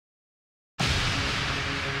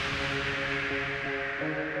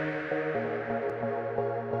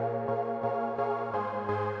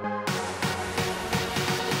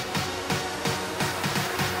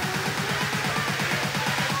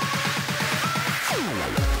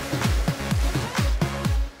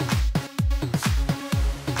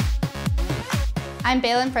I'm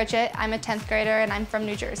Bailyn. I'm a 10th grader and I'm from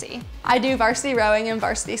New Jersey. I do varsity rowing and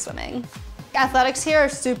varsity swimming. Athletics here are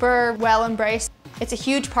super well embraced. It's a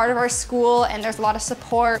huge part of our school and there's a lot of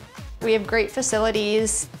support. We have great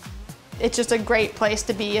facilities. It's just a great place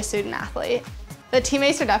to be a student athlete. The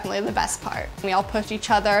teammates are definitely the best part. We all push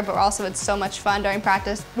each other, but also it's so much fun during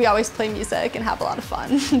practice. We always play music and have a lot of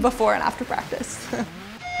fun before and after practice.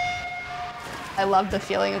 I love the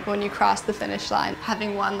feeling of when you cross the finish line.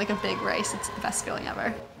 Having won like a big race, it's the best feeling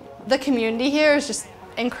ever. The community here is just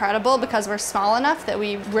incredible because we're small enough that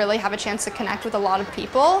we really have a chance to connect with a lot of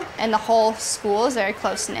people, and the whole school is very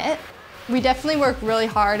close-knit. We definitely work really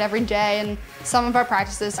hard every day, and some of our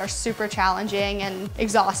practices are super challenging and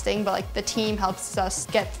exhausting, but like the team helps us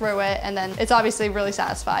get through it, and then it's obviously really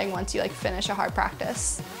satisfying once you like finish a hard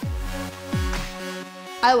practice.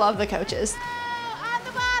 I love the coaches. On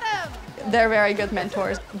the bottom! They're very good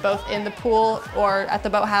mentors, both in the pool or at the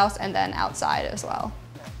boathouse and then outside as well.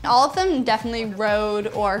 All of them definitely rowed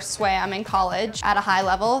or swam in college at a high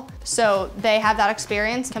level, so they have that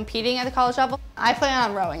experience competing at the college level. I plan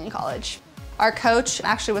on rowing in college. Our coach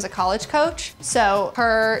actually was a college coach, so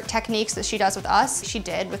her techniques that she does with us, she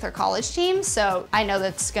did with her college team, so I know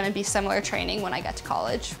that's going to be similar training when I get to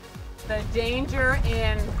college. The danger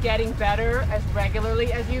in getting better as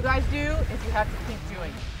regularly as you guys do is you have to keep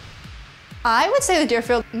doing it. I would say the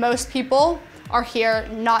Deerfield, most people are here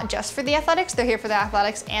not just for the athletics, they're here for the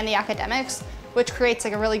athletics and the academics, which creates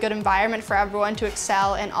like a really good environment for everyone to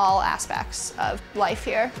excel in all aspects of life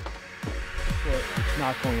here. It's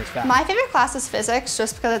not going as fast. My favorite class is physics,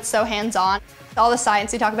 just because it's so hands-on. All the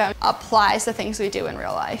science we talk about applies to things we do in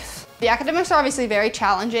real life. The academics are obviously very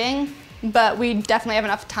challenging, but we definitely have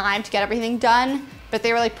enough time to get everything done, but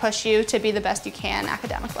they really push you to be the best you can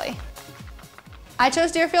academically. I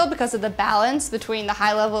chose Deerfield because of the balance between the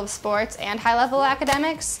high level of sports and high level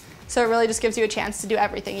academics, so it really just gives you a chance to do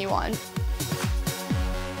everything you want.